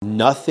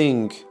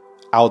nothing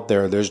out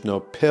there. There's no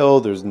pill,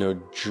 there's no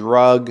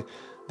drug,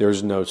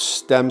 there's no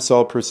stem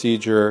cell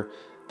procedure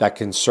that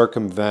can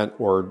circumvent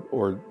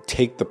or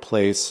take the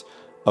place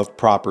of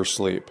proper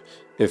sleep.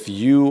 If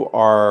you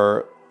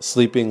are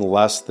sleeping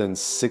less than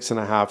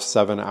 6.5,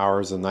 7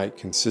 hours a night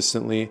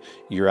consistently,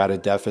 you're at a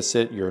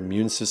deficit, your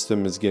immune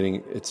system is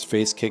getting its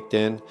face kicked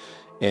in,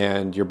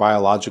 and your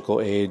biological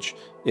age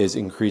is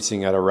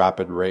increasing at a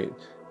rapid rate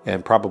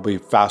and probably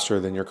faster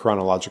than your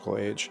chronological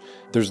age.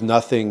 There's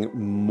nothing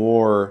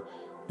more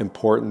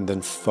important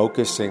than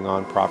focusing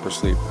on proper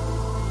sleep.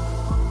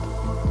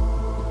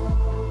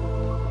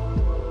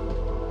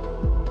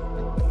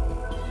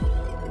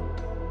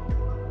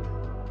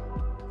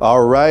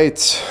 All right,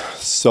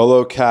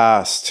 solo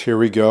cast. Here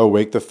we go.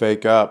 Wake the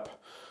fake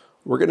up.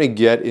 We're going to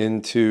get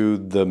into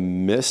the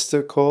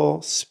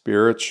mystical,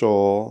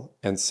 spiritual,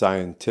 and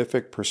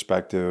scientific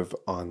perspective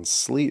on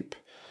sleep.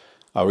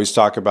 I always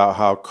talk about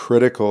how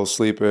critical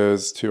sleep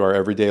is to our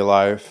everyday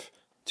life,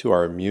 to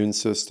our immune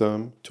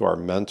system, to our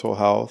mental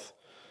health,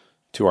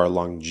 to our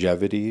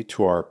longevity,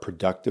 to our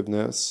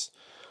productiveness.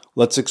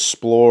 Let's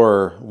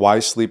explore why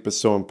sleep is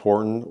so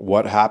important,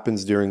 what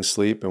happens during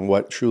sleep, and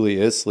what truly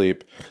is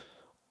sleep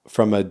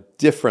from a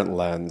different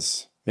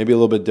lens, maybe a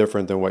little bit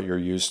different than what you're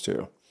used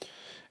to.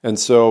 And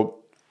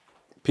so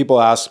people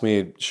ask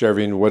me,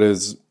 Chervin, what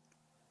is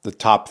the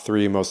top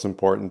 3 most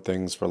important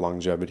things for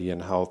longevity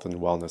and health and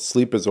wellness?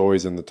 Sleep is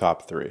always in the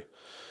top 3.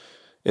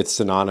 It's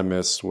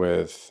synonymous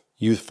with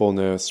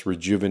youthfulness,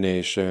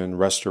 rejuvenation,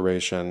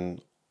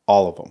 restoration,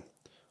 all of them.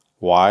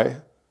 Why?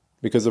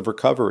 Because of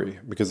recovery,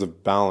 because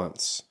of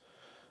balance,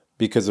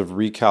 because of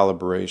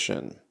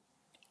recalibration.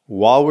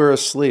 While we're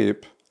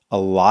asleep, a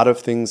lot of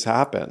things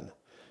happen.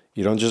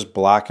 You don't just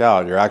black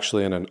out. You're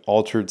actually in an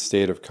altered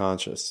state of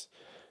conscious.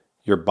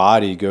 Your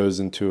body goes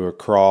into a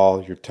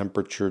crawl, your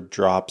temperature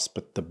drops,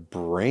 but the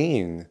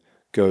brain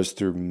goes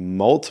through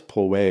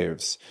multiple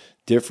waves,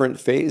 different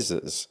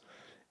phases.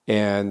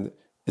 And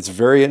it's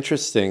very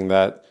interesting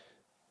that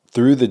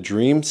through the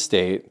dream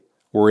state,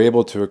 we're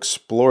able to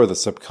explore the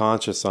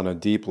subconscious on a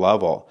deep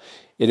level.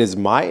 It is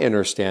my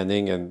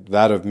understanding, and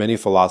that of many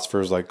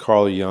philosophers like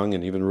Carl Jung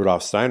and even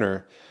Rudolf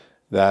Steiner,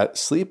 that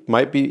sleep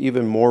might be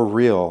even more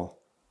real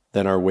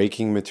than our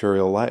waking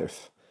material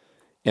life.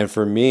 And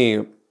for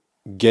me,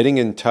 getting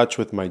in touch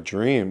with my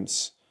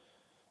dreams,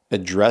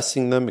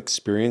 addressing them,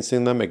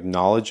 experiencing them,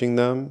 acknowledging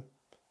them,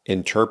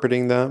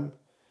 interpreting them,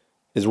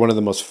 is one of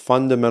the most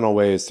fundamental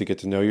ways to get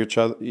to know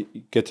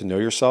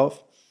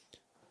yourself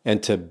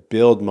and to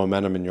build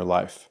momentum in your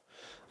life.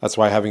 That's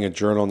why having a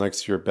journal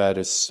next to your bed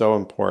is so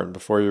important.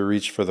 Before you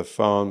reach for the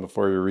phone,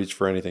 before you reach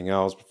for anything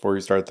else, before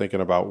you start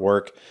thinking about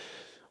work,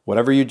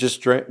 whatever you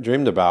just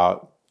dreamed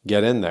about,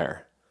 get in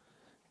there.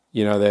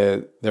 You know,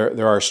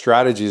 there are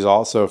strategies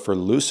also for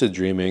lucid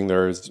dreaming.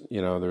 There's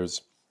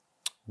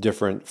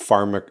different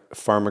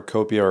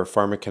pharmacopoeia or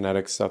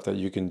pharmacokinetic stuff that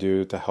you can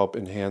do to help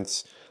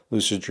enhance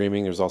lucid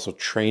dreaming. There's also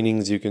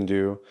trainings you can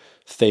do,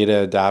 theta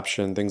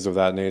adaptation, things of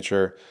that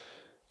nature.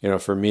 You know,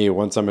 for me,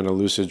 once I'm in a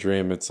lucid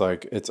dream, it's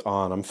like it's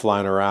on. I'm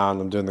flying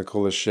around, I'm doing the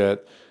coolest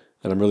shit,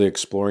 and I'm really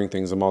exploring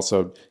things. I'm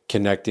also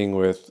connecting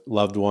with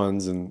loved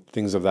ones and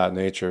things of that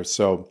nature.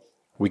 So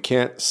we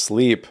can't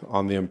sleep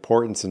on the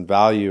importance and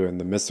value and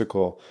the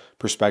mystical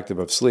perspective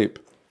of sleep.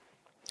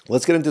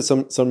 Let's get into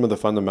some of the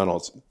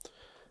fundamentals.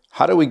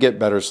 How do we get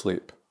better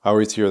sleep? I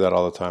always hear that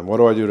all the time. What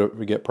do I do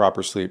to get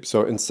proper sleep?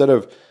 So instead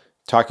of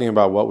talking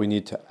about what we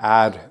need to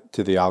add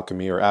to the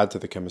alchemy or add to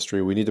the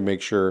chemistry, we need to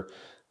make sure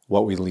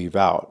what we leave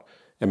out.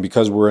 And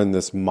because we're in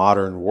this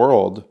modern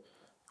world,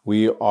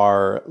 we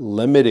are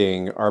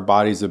limiting our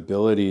body's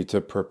ability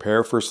to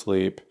prepare for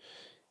sleep,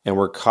 and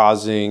we're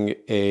causing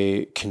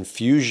a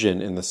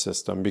confusion in the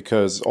system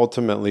because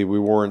ultimately we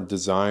weren't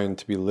designed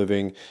to be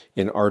living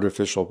in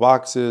artificial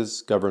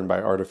boxes, governed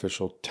by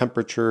artificial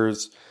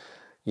temperatures,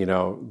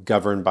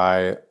 governed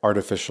by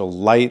artificial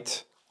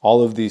light.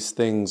 All of these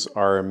things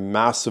are a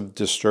massive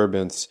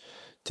disturbance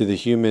to the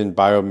human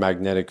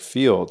biomagnetic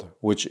field,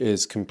 which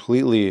is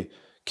completely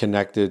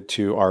connected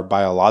to our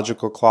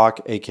biological clock,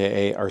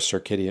 aka our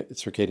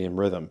circadian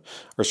rhythm.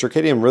 Our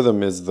circadian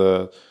rhythm is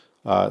the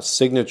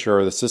signature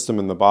or the system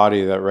in the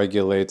body that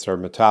regulates our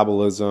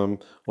metabolism,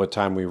 what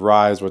time we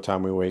rise, what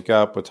time we wake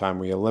up, what time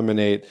we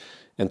eliminate,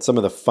 and some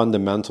of the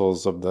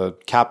fundamentals of the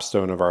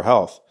capstone of our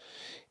health.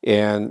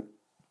 And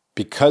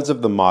because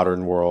of the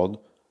modern world,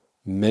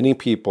 many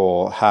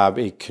people have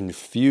a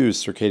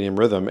confused circadian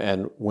rhythm.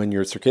 And when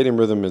your circadian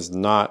rhythm is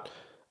not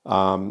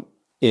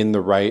in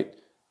the right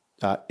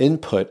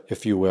input,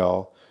 if you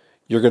will,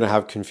 you're going to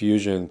have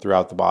confusion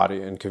throughout the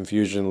body. And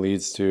confusion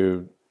leads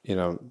to,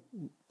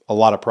 a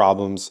lot of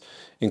problems,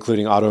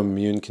 including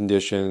autoimmune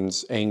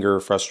conditions, anger,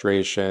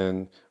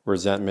 frustration,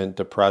 resentment,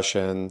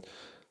 depression,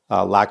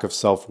 lack of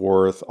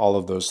self-worth, all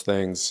of those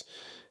things.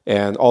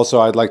 And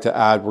also I'd like to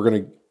add, I'm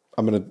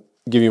going to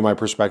give you my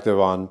perspective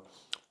on,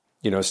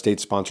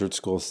 state-sponsored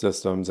school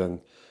systems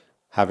and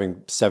having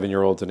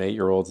 7-year-olds and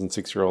 8-year-olds and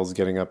 6-year-olds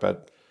getting up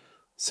at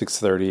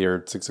 6:30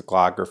 or 6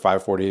 o'clock or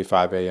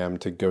 5:45 a.m.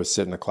 to go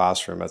sit in a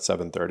classroom at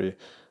 7:30.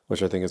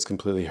 which I think is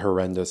completely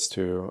horrendous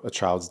to a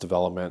child's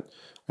development,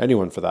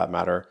 anyone for that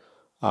matter,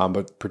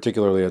 but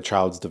particularly a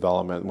child's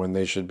development when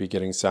they should be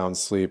getting sound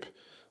sleep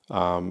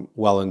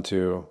well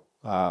into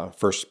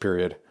first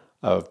period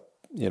of,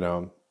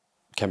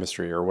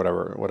 chemistry or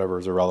whatever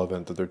is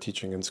irrelevant that they're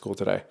teaching in school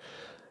today.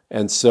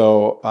 And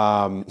so,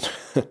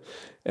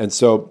 and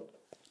so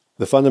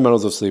the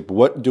fundamentals of sleep,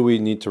 what do we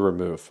need to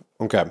remove?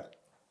 Okay.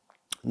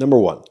 Number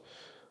one,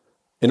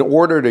 in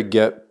order to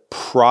get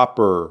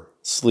proper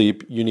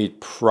sleep, you need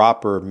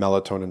proper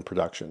melatonin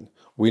production.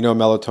 We know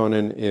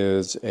melatonin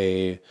is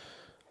a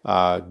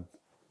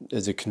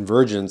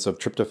convergence of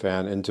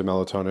tryptophan into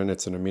melatonin.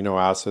 It's an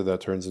amino acid that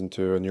turns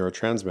into a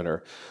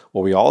neurotransmitter.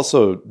 What we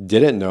also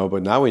didn't know,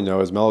 but now we know,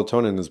 is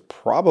melatonin is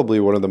probably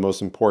one of the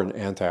most important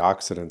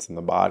antioxidants in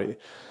the body.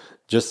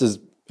 Just as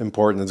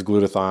important as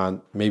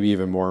glutathione, maybe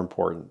even more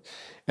important.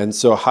 And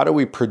so how do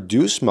we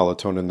produce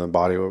melatonin in the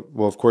body?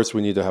 Well, of course,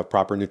 we need to have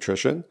proper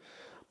nutrition,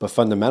 but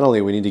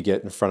fundamentally, we need to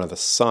get in front of the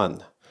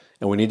sun.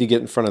 And we need to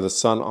get in front of the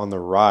sun on the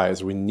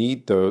rise. We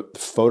need the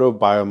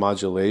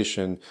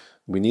photobiomodulation.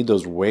 We need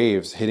those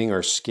waves hitting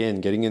our skin,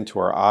 getting into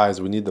our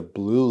eyes. We need the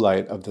blue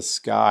light of the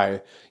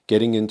sky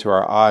getting into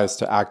our eyes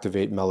to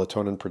activate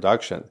melatonin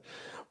production.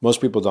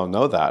 Most people don't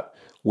know that.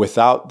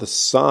 Without the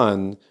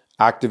sun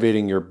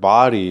activating your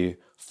body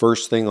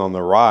first thing on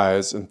the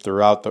rise and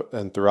throughout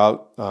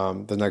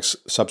the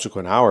next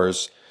subsequent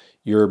hours,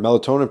 your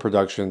melatonin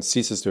production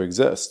ceases to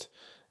exist.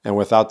 And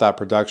without that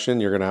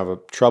production, you're going to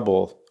have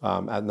trouble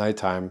at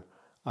nighttime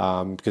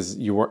because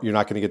you're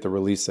not going to get the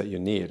release that you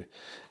need.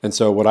 And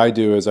so what I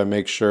do is I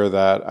make sure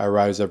that I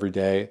rise every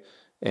day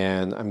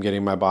and I'm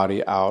getting my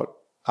body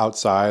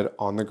outside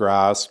on the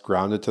grass,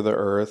 grounded to the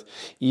earth.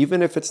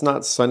 Even if it's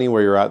not sunny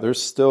where you're at,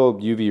 there's still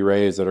UV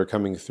rays that are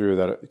coming through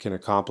that can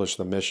accomplish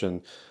the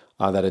mission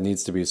that it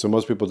needs to be. So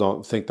most people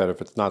don't think that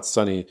if it's not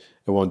sunny,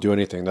 it won't do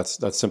anything.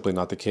 That's simply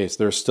not the case.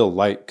 There's still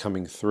light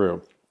coming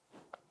through.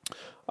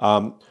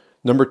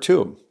 Number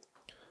two,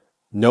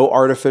 no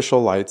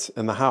artificial lights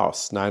in the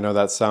house. Now, I know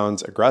that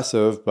sounds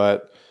aggressive,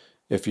 but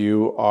if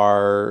you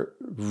are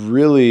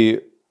really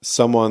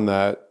someone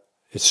that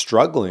is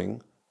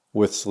struggling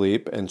with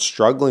sleep and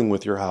struggling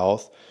with your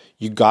health,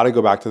 you got to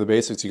go back to the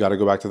basics. You got to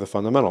go back to the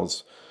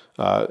fundamentals.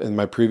 In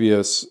my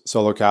previous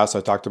solo cast,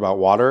 I talked about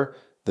water.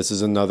 This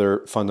is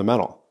another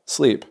fundamental,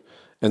 sleep.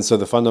 And so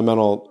the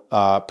fundamental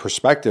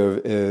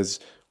perspective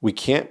is we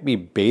can't be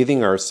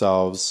bathing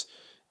ourselves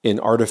in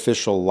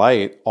artificial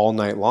light all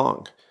night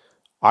long.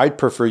 I'd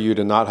prefer you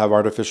to not have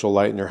artificial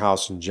light in your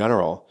house in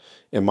general.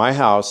 In my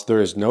house,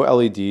 there is no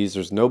LEDs,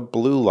 there's no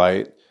blue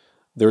light,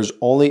 there's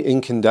only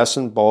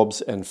incandescent bulbs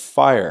and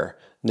fire.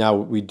 Now,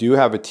 we do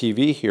have a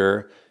TV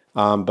here,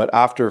 but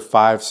after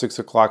 5, 6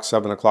 o'clock,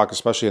 7 o'clock,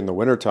 especially in the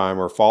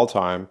wintertime or fall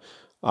time,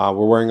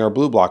 we're wearing our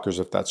blue blockers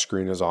if that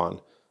screen is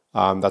on.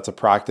 That's a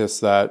practice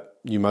that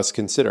you must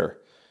consider.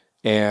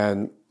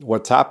 And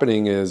what's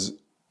happening is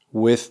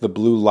with the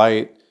blue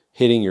light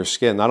hitting your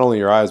skin, not only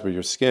your eyes, but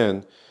your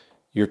skin,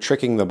 you're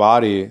tricking the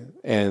body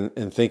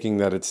and thinking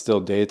that it's still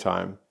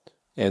daytime.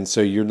 And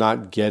so you're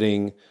not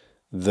getting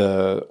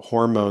the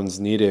hormones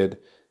needed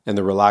and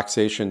the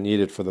relaxation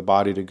needed for the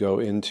body to go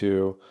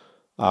into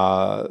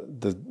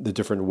the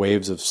different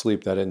waves of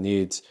sleep that it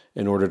needs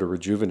in order to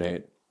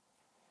rejuvenate.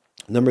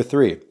 Number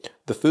three,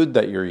 the food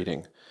that you're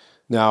eating.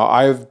 Now,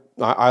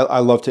 I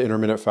love to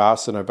intermittent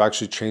fast, and I've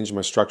actually changed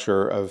my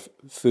structure of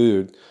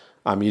food.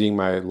 I'm eating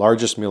my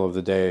largest meal of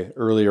the day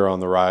earlier on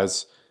the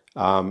rise,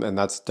 and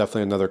that's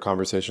definitely another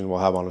conversation we'll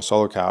have on a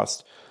solo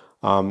cast.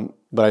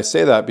 But I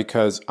say that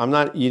because I'm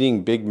not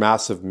eating big,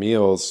 massive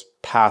meals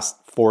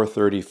past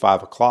 4:30,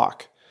 5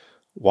 o'clock.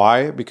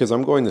 Why? Because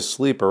I'm going to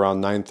sleep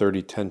around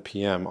 9:30, 10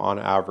 p.m. on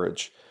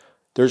average.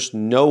 There's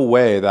no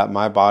way that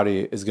my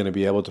body is going to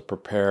be able to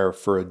prepare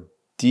for a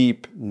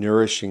deep,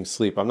 nourishing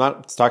sleep. I'm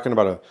not talking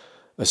about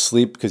a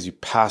sleep because you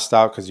passed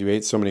out because you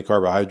ate so many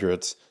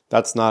carbohydrates.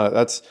 That's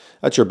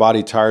your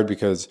body tired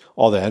because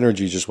all the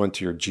energy just went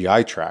to your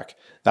GI tract.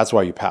 That's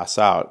why you pass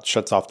out. It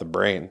shuts off the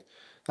brain.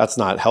 That's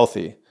not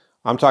healthy.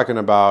 I'm talking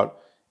about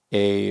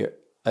a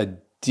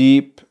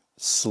deep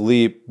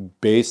sleep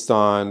based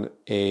on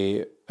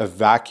a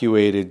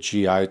evacuated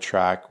GI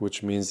tract,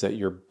 which means that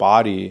your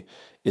body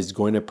is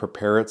going to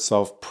prepare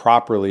itself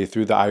properly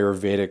through the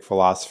Ayurvedic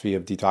philosophy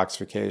of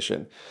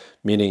detoxification,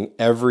 meaning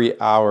every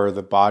hour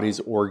the body's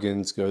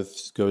organs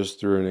goes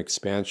through an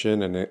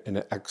expansion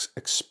and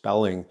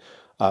expelling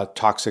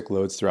toxic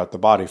loads throughout the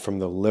body, from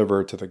the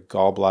liver to the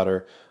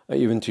gallbladder,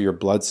 even to your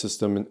blood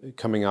system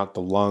coming out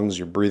the lungs.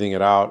 You're breathing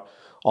it out.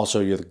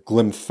 Also, you have the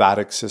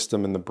lymphatic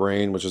system in the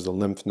brain, which is the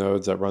lymph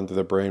nodes that run through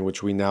the brain,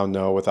 which we now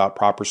know without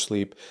proper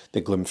sleep,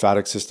 the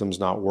lymphatic system's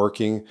not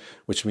working,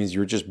 which means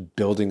you're just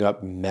building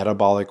up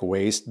metabolic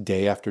waste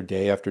day after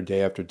day after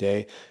day after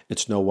day.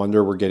 It's no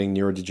wonder we're getting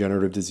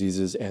neurodegenerative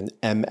diseases and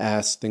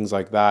MS, things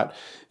like that.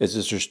 It's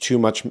just there's too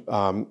much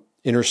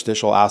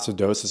interstitial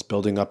acidosis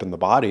building up in the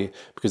body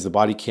because the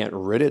body can't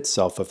rid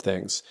itself of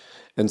things.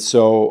 And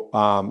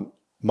so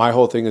my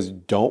whole thing is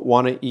don't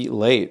want to eat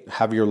late.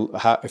 If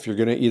you're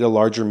going to eat a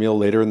larger meal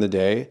later in the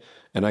day,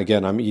 And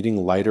again, I'm eating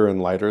lighter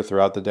and lighter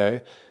throughout the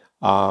day.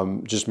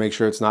 Just make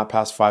sure it's not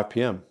past 5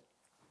 p.m.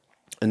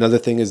 Another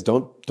thing is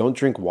don't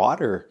drink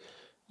water,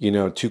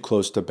 too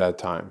close to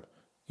bedtime.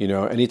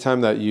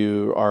 Anytime that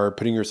you are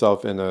putting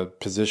yourself in a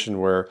position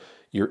where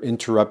you're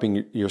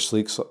interrupting your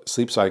sleep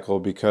cycle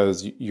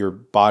because your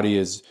body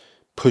is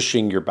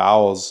pushing your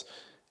bowels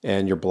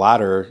and your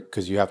bladder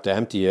because you have to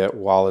empty it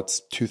while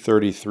it's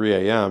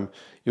 2:33 a.m.,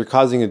 you're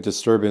causing a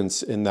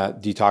disturbance in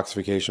that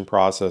detoxification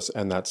process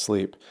and that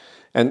sleep.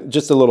 And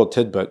just a little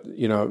tidbit,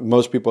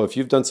 most people, if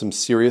you've done some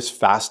serious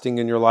fasting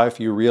in your life,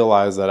 you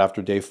realize that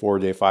after day 4,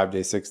 day 5,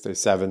 day 6, day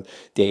 7,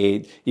 day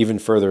 8, even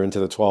further into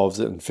the 12s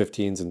and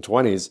 15s and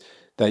 20s,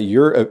 that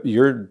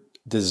your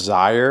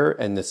desire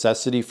and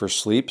necessity for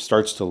sleep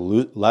starts to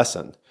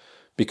lessen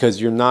because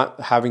you're not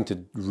having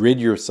to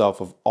rid yourself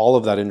of all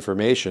of that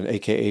information,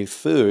 aka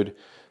food,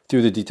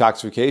 through the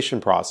detoxification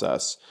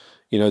process.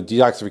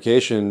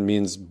 Detoxification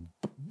means,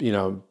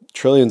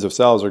 trillions of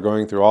cells are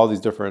going through all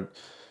these different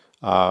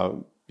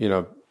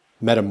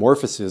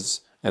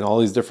metamorphoses and all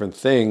these different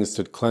things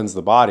to cleanse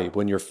the body.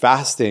 When you're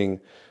fasting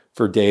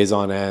for days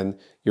on end,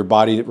 your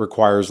body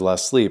requires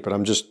less sleep. And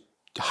I'm just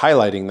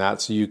highlighting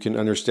that so you can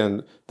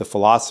understand the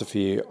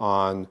philosophy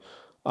on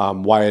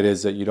why it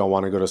is that you don't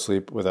want to go to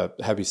sleep with a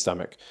heavy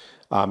stomach.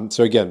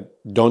 So again,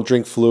 don't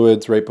drink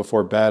fluids right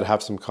before bed.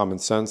 Have some common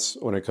sense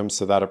when it comes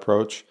to that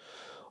approach.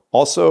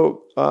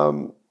 Also,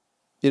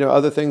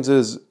 other things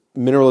is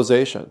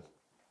mineralization.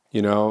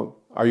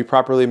 Are you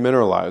properly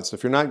mineralized?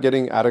 If you're not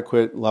getting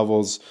adequate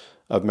levels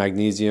of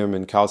magnesium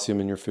and calcium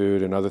in your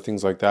food and other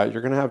things like that,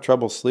 you're going to have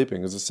trouble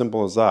sleeping. It's as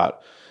simple as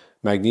that.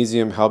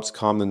 Magnesium helps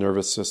calm the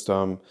nervous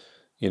system.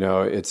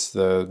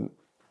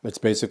 It's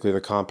basically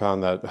the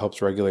compound that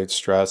helps regulate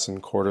stress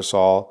and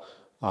cortisol.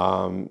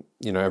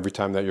 Every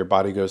time that your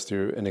body goes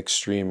through an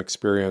extreme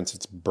experience,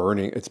 its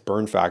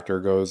burn factor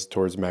goes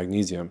towards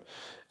magnesium.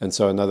 And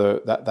so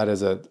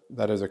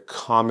that is a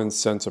common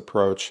sense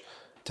approach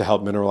to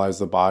help mineralize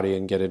the body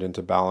and get it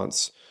into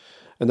balance.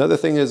 Another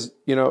thing is,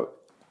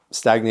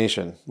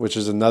 stagnation, which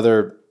is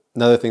another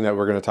thing that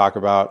we're going to talk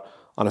about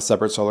on a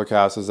separate solo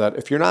cast, is that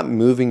if you're not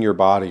moving your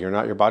body,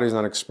 your body's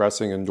not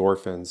expressing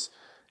endorphins,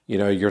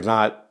 you're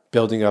not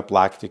building up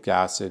lactic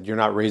acid, you're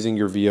not raising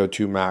your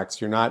VO2 max,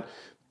 you're not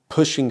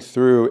pushing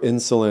through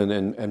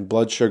insulin and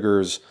blood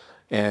sugars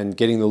and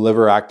getting the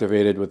liver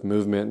activated with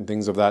movement and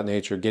things of that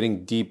nature,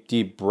 getting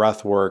deep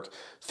breath work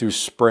through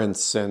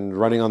sprints and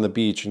running on the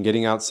beach and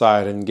getting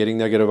outside and getting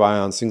negative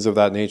ions, things of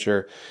that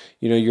nature.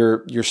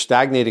 You're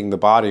stagnating the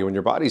body. When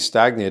your body's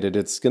stagnated,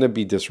 it's going to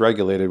be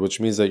dysregulated, which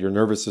means that your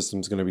nervous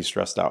system is going to be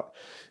stressed out.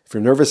 If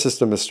your nervous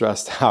system is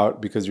stressed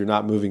out because you're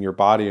not moving your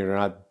body and you're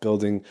not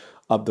building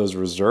up those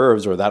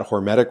reserves or that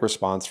hormetic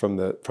response from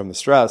the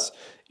stress,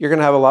 you're going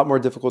to have a lot more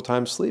difficult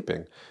time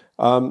sleeping.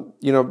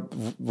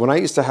 When I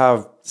used to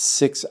have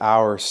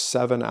 6-hour,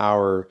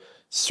 7-hour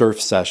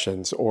surf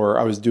sessions, or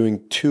I was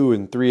doing 2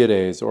 and 3 a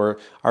days, or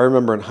I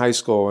remember in high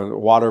school and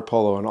water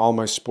polo and all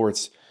my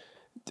sports,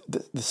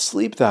 the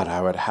sleep that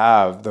I would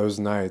have those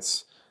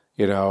nights,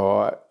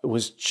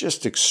 was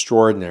just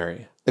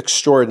extraordinary.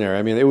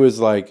 I mean, it was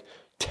like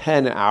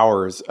 10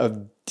 hours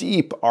of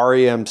deep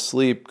REM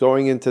sleep,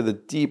 going into the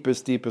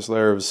deepest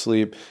layer of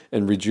sleep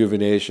and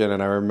rejuvenation.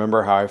 And I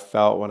remember how I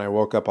felt when I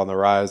woke up on the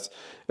rise.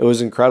 It was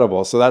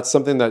incredible. So that's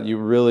something that you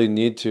really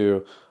need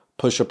to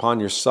push upon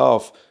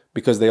yourself,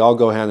 because they all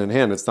go hand in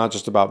hand. It's not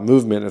just about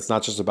movement. It's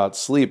not just about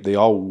sleep. They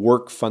all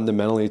work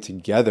fundamentally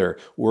together.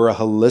 We're a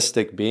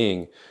holistic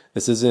being.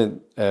 This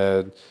isn't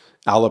an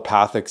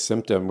allopathic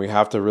symptom. We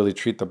have to really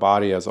treat the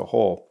body as a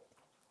whole.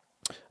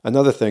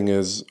 Another thing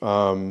is,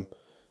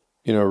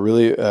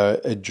 really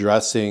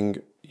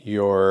addressing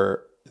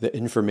the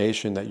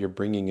information that you're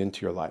bringing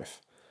into your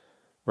life,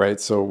 right?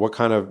 So what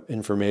kind of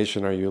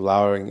information are you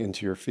allowing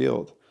into your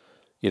field?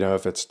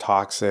 If it's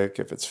toxic,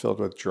 if it's filled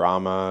with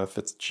drama, if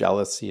it's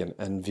jealousy and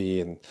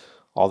envy and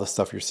all the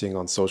stuff you're seeing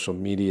on social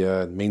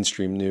media and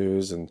mainstream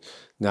news, and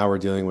now we're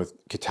dealing with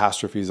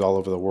catastrophes all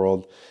over the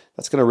world,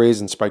 that's going to raise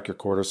and spike your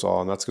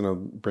cortisol, and that's going to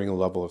bring a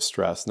level of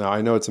stress. Now,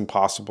 I know it's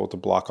impossible to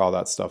block all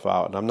that stuff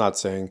out, and I'm not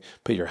saying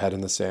put your head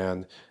in the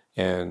sand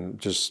and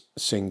just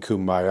sing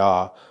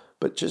kumbaya,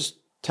 but just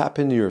tap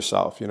into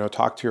yourself,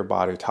 talk to your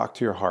body, talk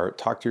to your heart,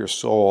 talk to your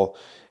soul,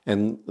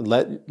 and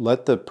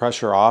let the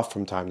pressure off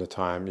from time to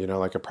time,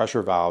 like a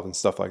pressure valve and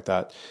stuff like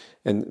that.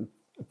 And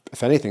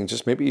if anything,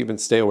 just maybe even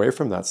stay away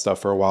from that stuff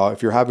for a while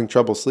if you're having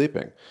trouble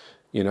sleeping,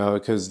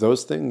 because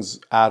those things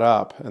add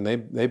up and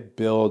they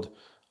build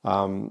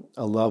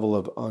a level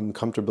of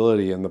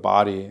uncomfortability in the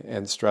body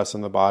and stress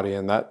in the body,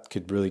 and that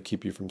could really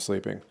keep you from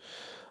sleeping.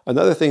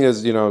 Another thing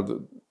is,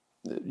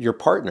 your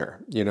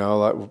partner,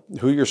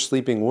 who you're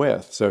sleeping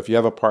with. So if you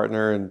have a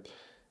partner and,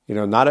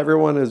 not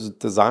everyone is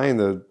designed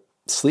to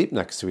sleep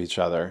next to each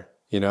other,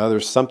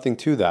 there's something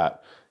to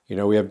that.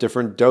 We have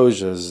different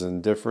doshas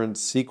and different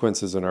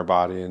sequences in our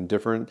body and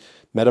different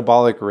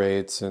metabolic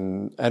rates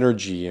and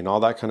energy and all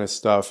that kind of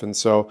stuff. And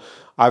so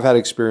I've had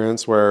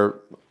experience where,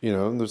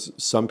 there's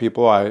some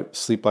people I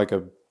sleep like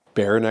a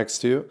bear next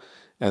to,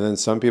 and then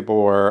some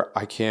people where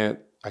I can't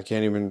I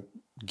can't even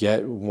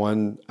get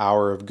 1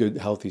 hour of good,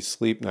 healthy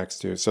sleep next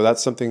to. So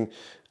that's something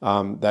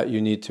that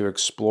you need to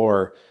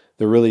explore.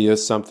 There really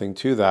is something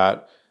to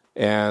that.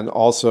 And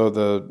also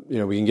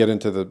we can get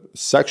into the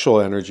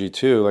sexual energy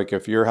too. Like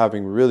if you're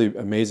having really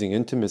amazing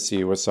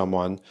intimacy with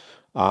someone,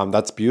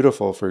 that's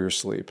beautiful for your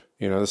sleep.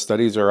 The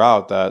studies are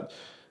out that,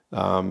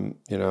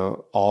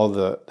 all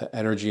the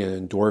energy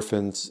and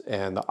endorphins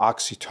and the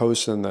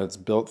oxytocin that's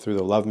built through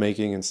the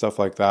lovemaking and stuff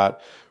like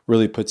that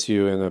really puts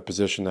you in a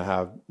position to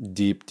have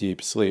deep,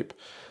 deep sleep.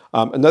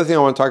 Another thing I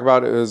want to talk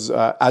about is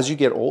as you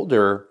get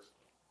older,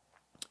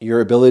 your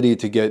ability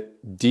to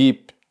get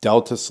deep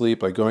delta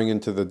sleep, like going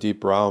into the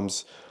deep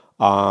realms,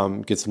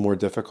 gets more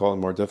difficult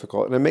and more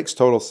difficult. And it makes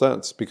total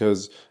sense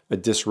because a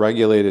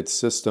dysregulated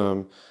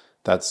system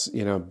that's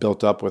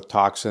built up with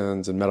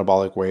toxins and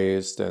metabolic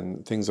waste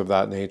and things of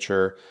that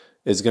nature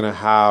is going to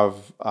have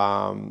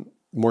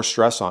more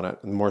stress on it,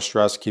 and more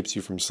stress keeps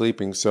you from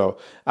sleeping. So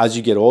as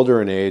you get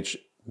older in age,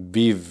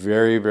 be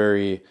very,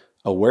 very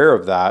aware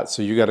of that.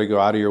 So you got to go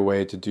out of your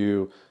way to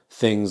do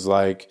things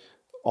like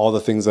all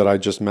the things that I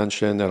just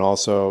mentioned, and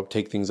also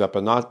take things up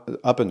a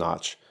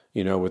notch,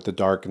 with the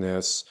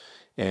darkness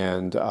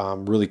and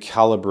really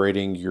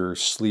calibrating your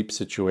sleep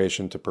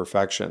situation to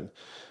perfection.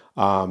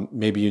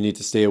 Maybe you need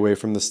to stay away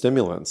from the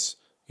stimulants,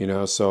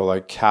 so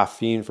like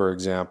caffeine, for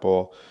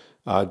example,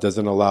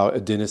 doesn't allow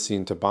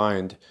adenosine to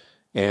bind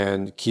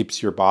and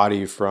keeps your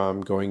body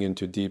from going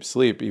into deep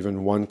sleep.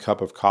 Even 1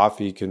 cup of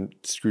coffee can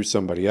screw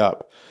somebody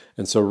up.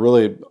 And so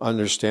really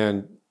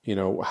understand,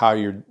 how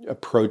you're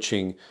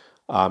approaching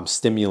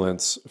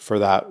stimulants for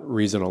that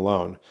reason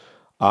alone.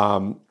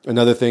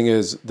 Another thing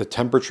is the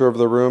temperature of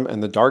the room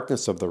and the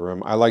darkness of the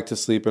room. I like to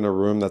sleep in a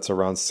room that's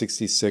around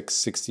 66,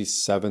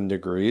 67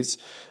 degrees.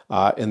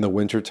 In the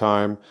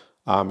wintertime,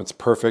 it's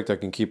perfect. I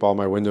can keep all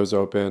my windows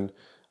open.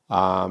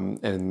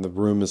 And the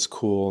room is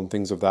cool and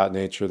things of that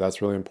nature.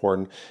 That's really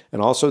important.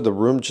 And also the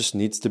room just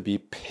needs to be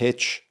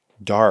pitch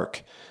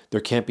dark.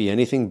 There can't be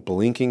anything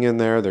blinking in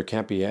there. There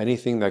can't be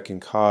anything that can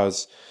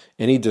cause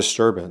any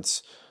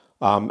disturbance.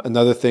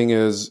 Another thing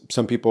is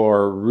some people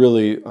are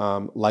really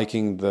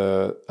liking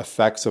the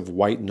effects of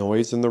white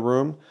noise in the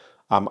room.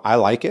 I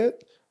like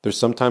it. There's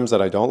sometimes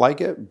that I don't like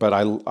it, but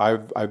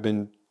I've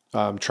been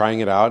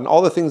trying it out. And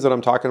all the things that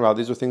I'm talking about,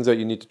 these are things that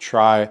you need to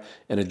try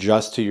and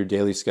adjust to your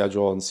daily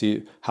schedule and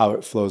see how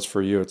it flows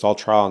for you. It's all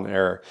trial and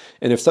error.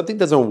 And if something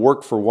doesn't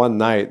work for one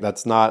night,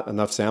 that's not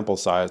enough sample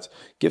size.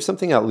 Give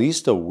something at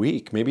least a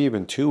week, maybe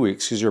even 2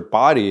 weeks, because your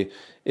body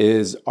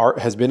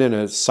has been in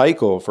a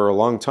cycle for a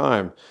long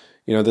time.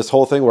 This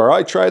whole thing where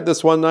I tried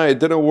this one night, it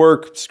didn't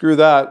work, screw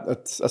that.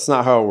 That's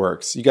not how it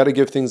works. You got to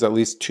give things at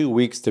least 2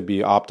 weeks to be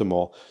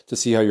optimal, to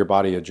see how your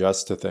body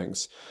adjusts to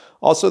things.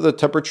 Also, the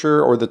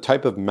temperature or the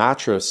type of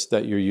mattress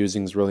that you're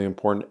using is really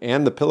important,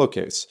 and the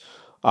pillowcase.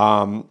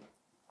 I'm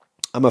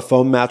a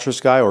foam mattress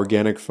guy,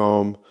 organic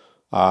foam.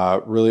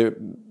 Really,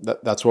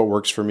 that's what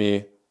works for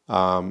me.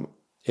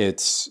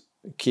 It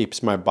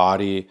keeps my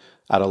body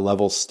at a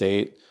level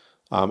state.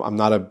 I'm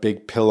not a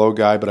big pillow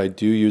guy, but I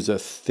do use a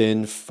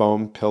thin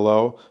foam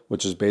pillow,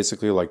 which is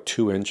basically like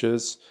 2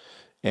 inches.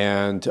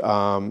 And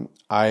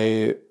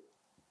I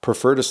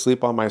prefer to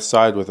sleep on my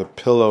side with a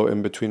pillow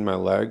in between my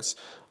legs.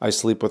 I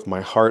sleep with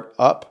my heart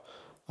up,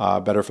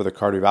 better for the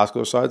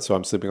cardiovascular side. So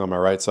I'm sleeping on my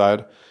right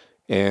side.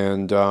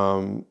 And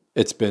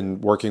it's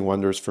been working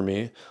wonders for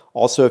me.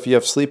 Also, if you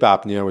have sleep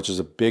apnea, which is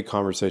a big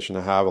conversation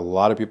to have, a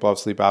lot of people have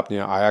sleep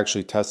apnea. I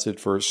actually tested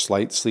for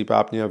slight sleep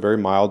apnea, very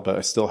mild, but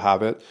I still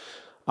have it.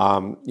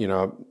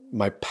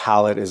 My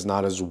palate is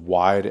not as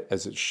wide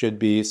as it should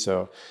be,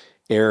 so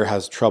air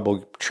has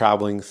trouble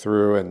traveling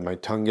through and my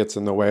tongue gets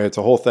in the way. It's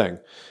a whole thing.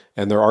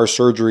 And there are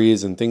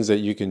surgeries and things that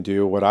you can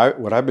do. What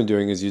I've been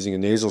doing is using a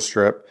nasal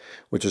strip,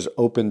 which has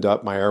opened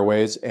up my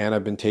airways, and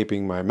I've been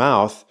taping my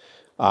mouth.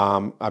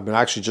 I've been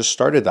actually just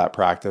started that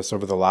practice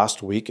over the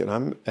last week,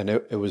 and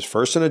it was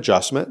first an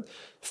adjustment.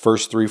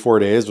 First 3-4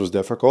 days was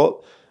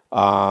difficult.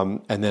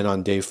 And then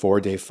on day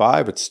 4, day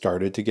 5, it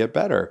started to get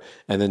better.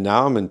 And then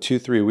now I'm in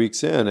 2-3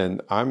 weeks in,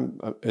 and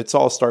it's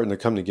all starting to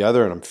come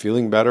together, and I'm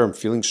feeling better. I'm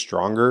feeling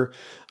stronger.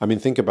 I mean,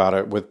 think about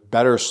it. With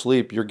better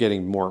sleep, you're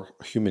getting more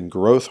human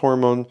growth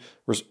hormone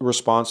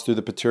response through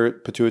the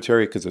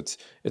pituitary because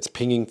it's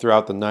pinging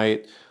throughout the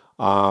night.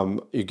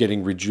 You're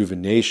getting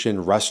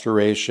rejuvenation,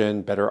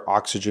 restoration, better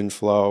oxygen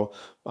flow.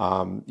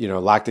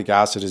 Lactic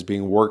acid is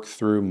being worked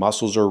through.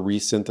 Muscles are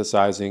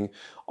resynthesizing.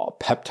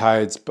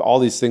 Peptides, all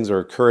these things are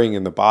occurring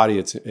in the body.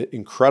 It's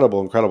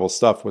incredible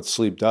stuff what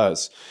sleep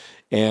does.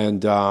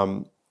 And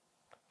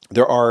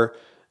there are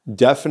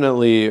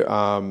definitely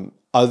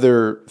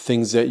other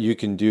things that you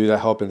can do that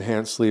help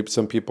enhance sleep.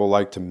 Some people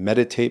like to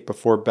meditate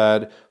before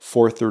bed,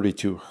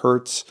 432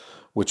 hertz,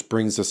 which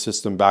brings the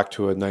system back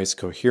to a nice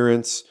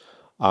coherence.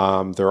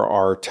 There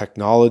are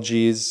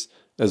technologies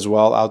as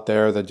well out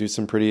there that do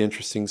some pretty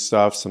interesting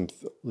stuff, some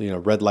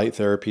red light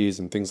therapies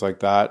and things like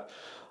that.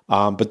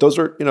 But those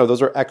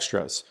are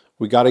extras.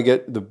 We got to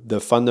get the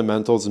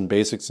fundamentals and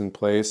basics in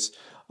place.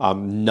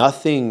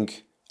 Nothing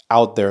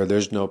out there.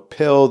 There's no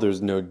pill.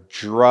 There's no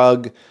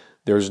drug.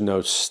 There's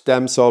no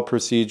stem cell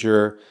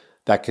procedure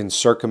that can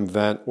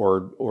circumvent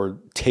or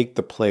take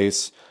the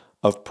place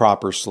of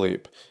proper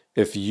sleep.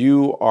 If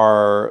you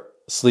are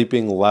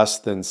sleeping less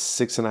than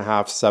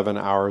 6.5, 7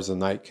 hours a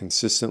night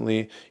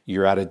consistently,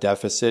 you're at a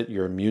deficit.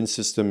 Your immune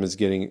system is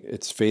getting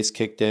its face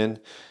kicked in,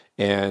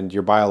 and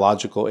your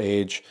biological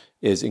age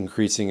is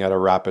increasing at a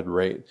rapid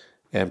rate,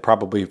 and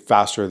probably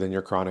faster than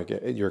your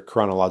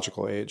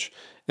chronological age.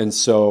 And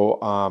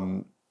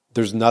so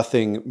there's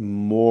nothing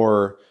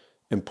more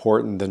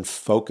important than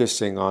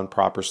focusing on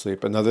proper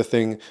sleep. Another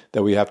thing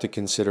that we have to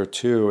consider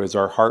too is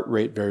our heart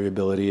rate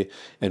variability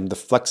and the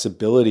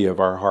flexibility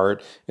of our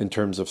heart in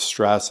terms of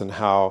stress and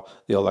how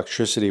the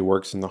electricity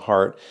works in the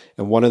heart.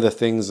 And one of the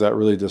things that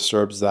really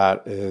disturbs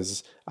that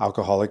is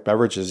alcoholic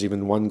beverages.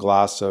 Even one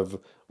glass of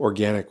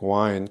organic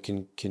wine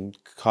can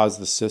cause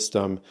the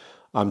system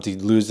to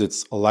lose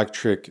its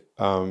electric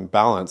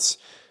balance.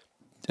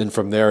 And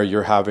from there,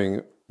 you're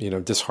having,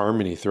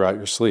 disharmony throughout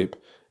your sleep.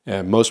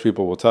 And most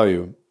people will tell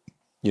you,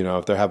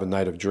 if they have a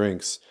night of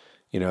drinks,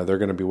 they're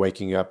going to be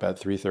waking up at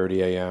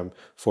 3:30 a.m.,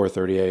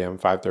 4:30 a.m.,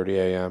 5:30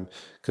 a.m.,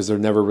 because they're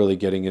never really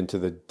getting into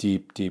the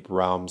deep, deep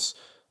realms,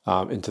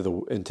 into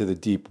the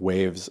deep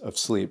waves of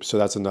sleep. So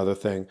that's another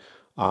thing.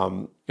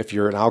 If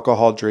you're an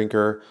alcohol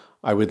drinker,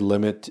 I would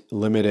limit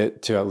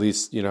it to at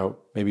least,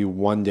 maybe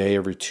one day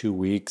every 2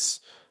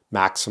 weeks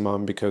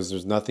maximum, because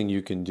there's nothing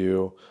you can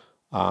do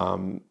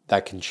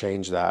that can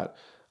change that.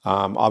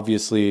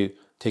 Obviously,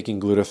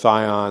 taking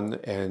glutathione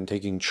and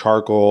taking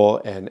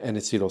charcoal and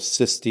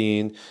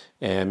N-acetylcysteine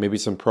and maybe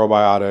some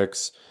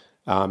probiotics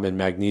and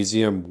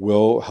magnesium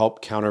will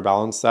help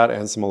counterbalance that,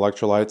 and some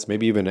electrolytes,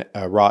 maybe even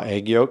a raw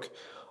egg yolk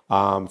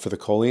for the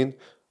choline.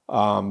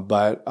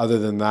 But other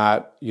than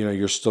that,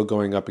 you're still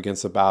going up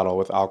against a battle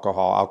with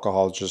alcohol.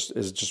 Alcohol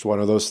is just one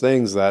of those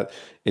things that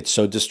it's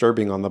so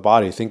disturbing on the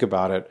body. Think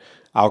about it.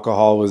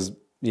 Alcohol was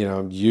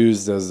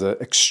used as an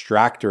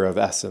extractor of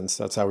essence.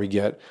 That's how we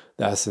get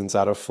the essence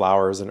out of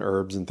flowers and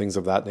herbs and things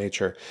of that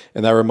nature.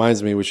 And that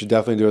reminds me, we should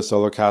definitely do a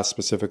solo cast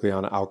specifically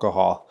on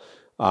alcohol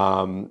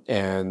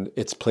and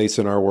its place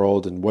in our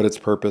world and what its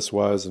purpose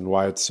was and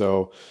why it's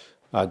so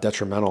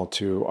detrimental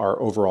to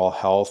our overall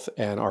health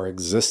and our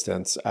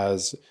existence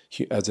as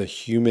a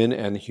human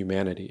and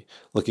humanity,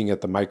 looking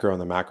at the micro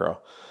and the macro.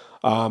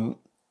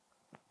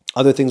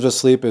 Other things with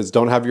sleep is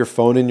don't have your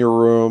phone in your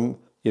room.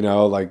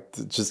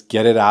 Just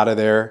get it out of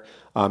there.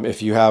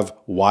 If you have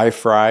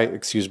Wi-Fi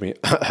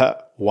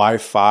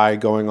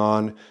going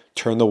on,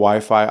 turn the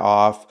Wi-Fi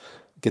off.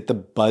 Get the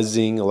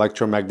buzzing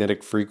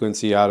electromagnetic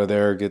frequency out of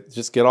there.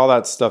 Get all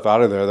that stuff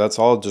out of there. That's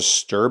all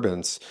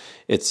disturbance.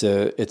 It's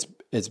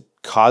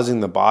causing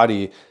the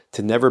body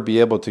to never be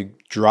able to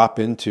drop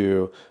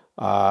into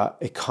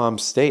a calm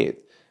state.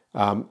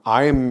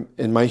 I am,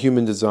 in my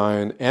human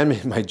design and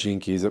in my gene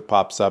keys, it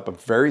pops up. I'm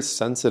very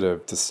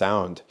sensitive to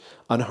sound,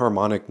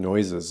 unharmonic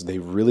noises. They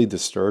really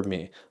disturb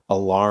me.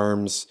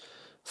 Alarms,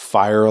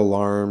 fire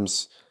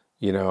alarms,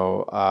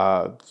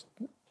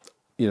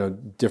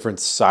 different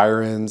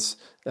sirens,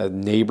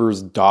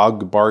 neighbors'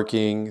 dog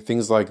barking,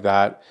 things like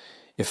that.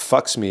 It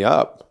fucks me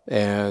up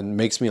and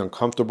makes me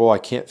uncomfortable. I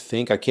can't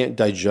think. I can't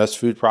digest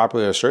food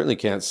properly. I certainly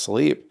can't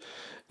sleep.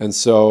 And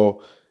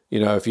so,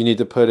 if you need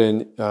to put in,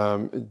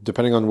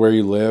 depending on where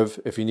you live,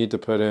 if you need to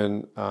put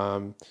in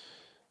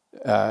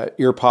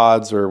ear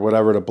pods or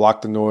whatever to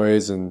block the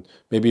noise, and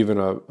maybe even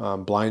a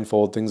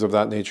blindfold, things of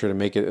that nature to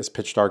make it as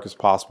pitch dark as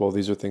possible,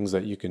 these are things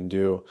that you can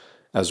do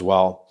as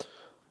well.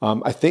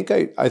 I think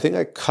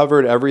I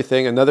covered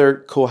everything.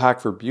 Another cool hack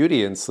for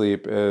beauty and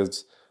sleep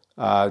is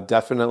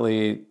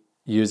definitely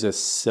use a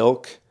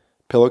silk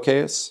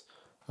pillowcase.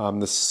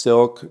 The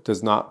silk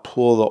does not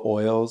pull the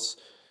oils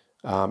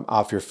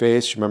off your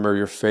face. Remember,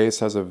 your face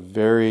has a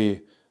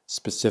very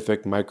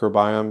specific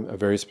microbiome, a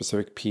very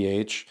specific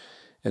pH.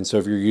 And so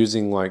if you're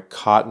using like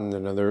cotton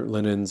and other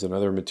linens and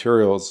other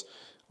materials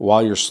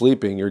while you're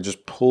sleeping, you're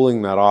just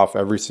pulling that off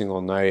every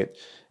single night.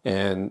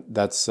 And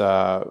that's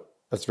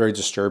very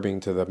disturbing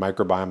to the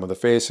microbiome of the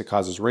face. It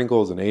causes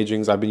wrinkles and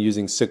agings. I've been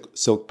using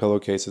silk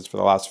pillowcases for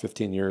the last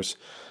 15 years.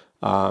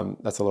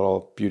 That's a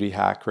little beauty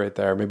hack right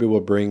there. Maybe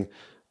we'll bring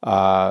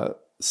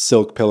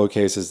silk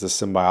pillowcases to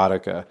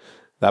Symbiotica.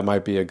 That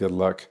might be a good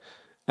look.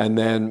 And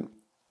then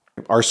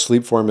our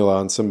sleep formula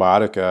on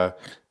Symbiotica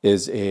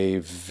is a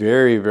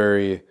very,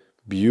 very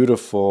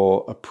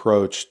beautiful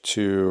approach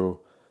to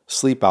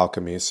sleep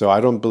alchemy. So I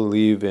don't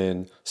believe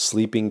in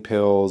sleeping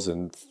pills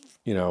and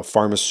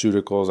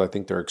pharmaceuticals. I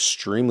think they're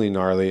extremely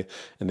gnarly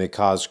and they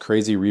cause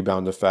crazy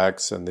rebound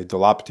effects and they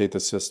dilapidate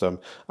the system.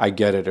 I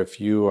get it. If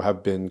you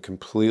have been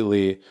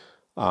completely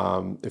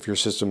if your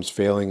system's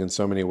failing in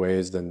so many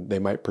ways, then they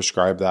might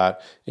prescribe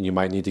that and you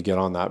might need to get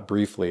on that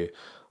briefly.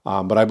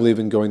 But I believe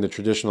in going the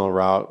traditional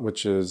route,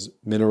 which is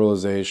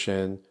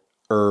mineralization,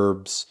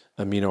 herbs,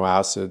 amino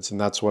acids,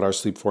 and that's what our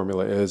sleep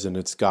formula is, and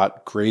it's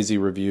got crazy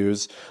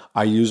reviews.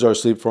 I use our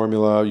sleep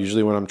formula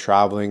usually when I'm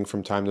traveling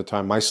from time to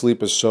time. My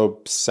sleep is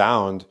so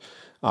sound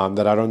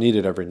that I don't need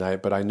it every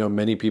night, but I know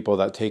many people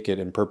that take it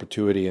in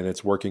perpetuity and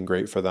it's working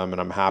great for them, and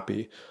I'm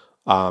happy.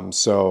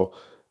 So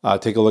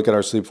Take a look at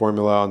our sleep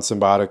formula on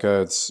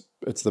Symbotica.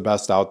 It's the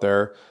best out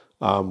there.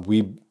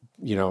 We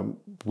you know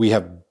we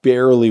have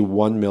barely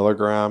 1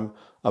 milligram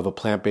of a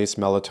plant-based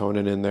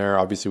melatonin in there.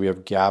 Obviously, we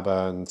have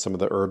GABA and some of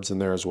the herbs in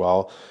there as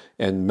well.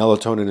 And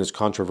melatonin is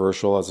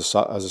controversial as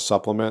a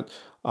supplement,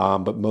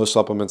 but most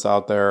supplements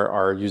out there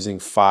are using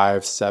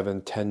 5,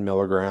 7, 10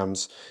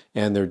 milligrams,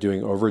 and they're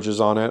doing overages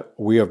on it.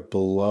 We have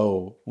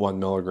below 1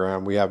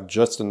 milligram. We have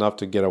just enough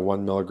to get a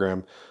 1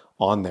 milligram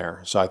on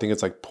there. So I think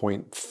it's like zero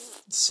point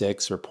 0.6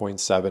 or zero point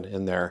 0.7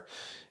 in there,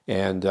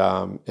 and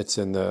it's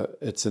in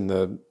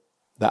the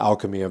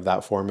alchemy of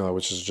that formula,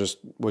 which is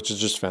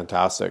just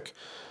fantastic.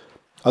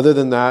 Other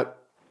than that,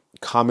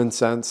 common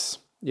sense.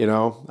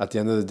 At the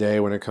end of the day,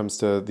 when it comes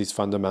to these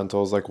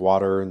fundamentals like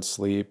water and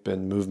sleep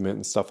and movement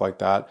and stuff like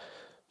that,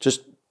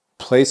 just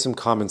play some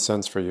common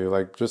sense for you.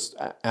 Like, just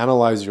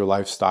analyze your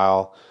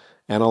lifestyle,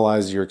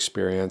 analyze your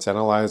experience,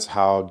 analyze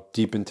how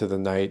deep into the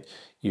night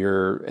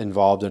you're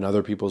involved in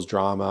other people's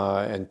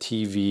drama and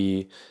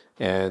TV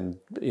and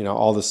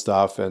all this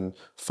stuff, and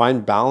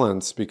find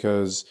balance,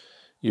 because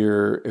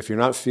if you're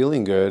not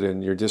feeling good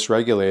and you're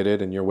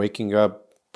dysregulated and you're waking up